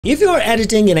If you are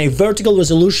editing in a vertical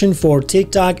resolution for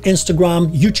TikTok,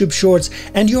 Instagram, YouTube Shorts,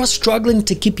 and you are struggling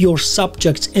to keep your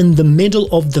subjects in the middle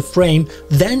of the frame,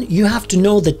 then you have to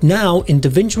know that now in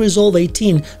DaVinci Resolve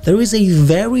 18, there is a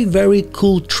very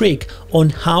cool trick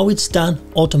on how it's done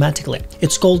automatically.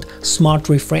 It's called Smart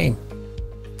Reframe.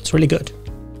 It's really good.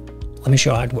 Let me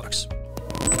show you how it works.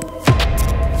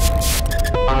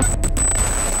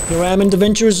 Here I am in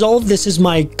DaVinci Resolve. This is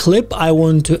my clip I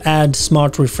want to add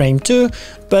Smart Reframe to,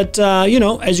 but you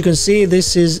know, as you can see,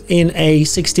 this is in a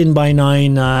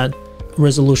 16:9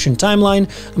 resolution timeline.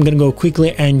 I'm gonna go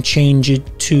quickly and change it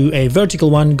to a vertical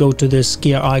one. Go to this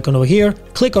gear icon over here,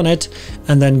 click on it,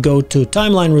 and then go to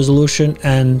timeline resolution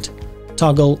and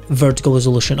toggle vertical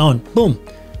resolution on. Boom.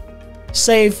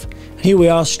 Save. Here we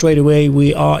are straight away.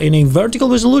 We are in a vertical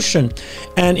resolution.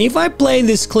 And if I play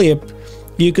this clip,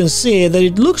 you can see that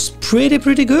it looks pretty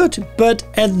good, but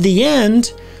at the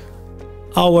end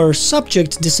our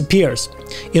subject disappears.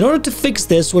 In order to fix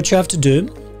this, what you have to do,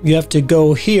 you have to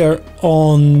go here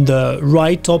on the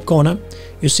right top corner.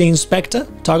 You see inspector,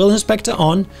 toggle inspector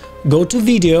on, go to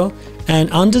video, and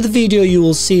under the video you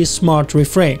will see Smart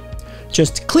Reframe.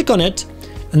 Just click on it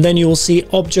and then you will see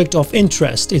object of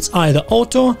interest. It's either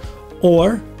auto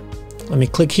or, let me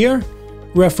click here,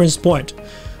 reference point.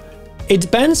 It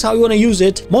depends how you want to use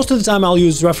it. Most of the time I'll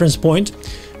use reference point,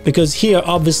 because here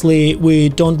obviously we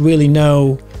don't really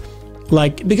know,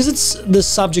 like, because the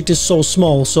subject is so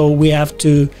small, so we have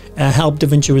to help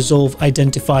DaVinci Resolve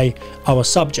identify our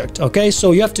subject. Okay,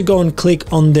 so you have to go and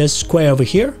click on this square over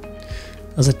here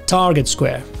as a target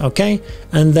square. Okay,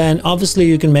 and then obviously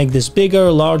you can make this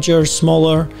bigger, larger,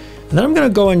 smaller, and then I'm gonna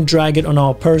go and drag it on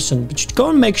our person. But you go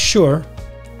and make sure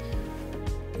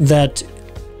that,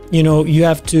 you know, you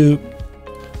have to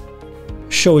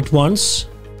show it once,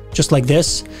 just like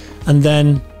this, and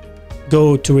then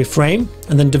go to reframe,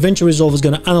 and then DaVinci Resolve is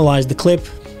going to analyze the clip,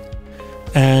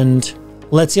 and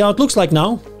let's see how it looks like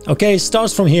now. Okay, it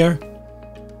starts from here,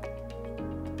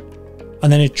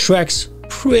 and then it tracks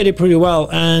pretty well,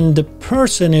 and the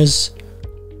person is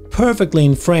perfectly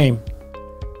in frame.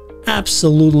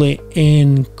 Absolutely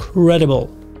incredible.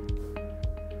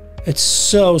 It's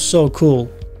so cool.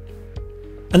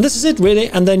 And this is it really,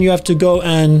 and then you have to go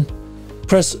and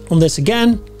press on this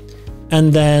again,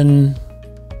 and then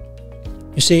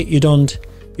you see you don't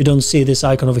see this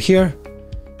icon over here.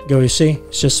 Go, you see,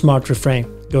 it's just Smart Reframe.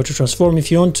 Go to transform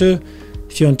if you want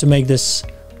to make this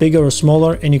bigger or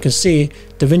smaller, and you can see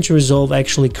DaVinci Resolve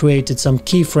actually created some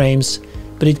keyframes,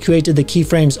 but it created the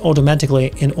keyframes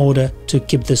automatically in order to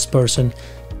keep this person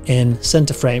in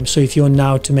center frame. So if you want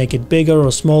now to make it bigger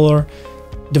or smaller,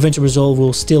 DaVinci Resolve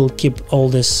will still keep all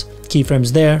these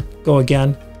keyframes there. Go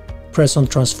again, press on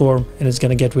transform, and it's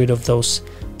going to get rid of those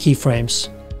keyframes.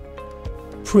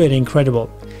 Pretty incredible.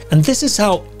 And this is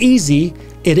how easy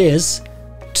it is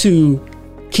to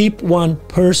keep one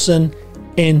person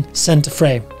in center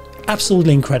frame.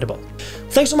 Absolutely incredible.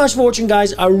 Thanks so much for watching,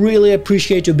 guys. I really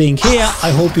appreciate you being here.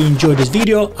 I hope you enjoyed this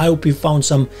video. I hope you found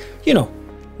some, you know,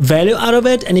 value out of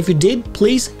it. And if you did,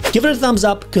 please give it a thumbs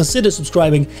up, consider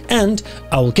subscribing, and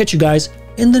I will catch you guys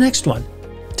in the next one.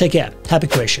 Take care. Happy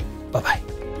creation. Bye-bye.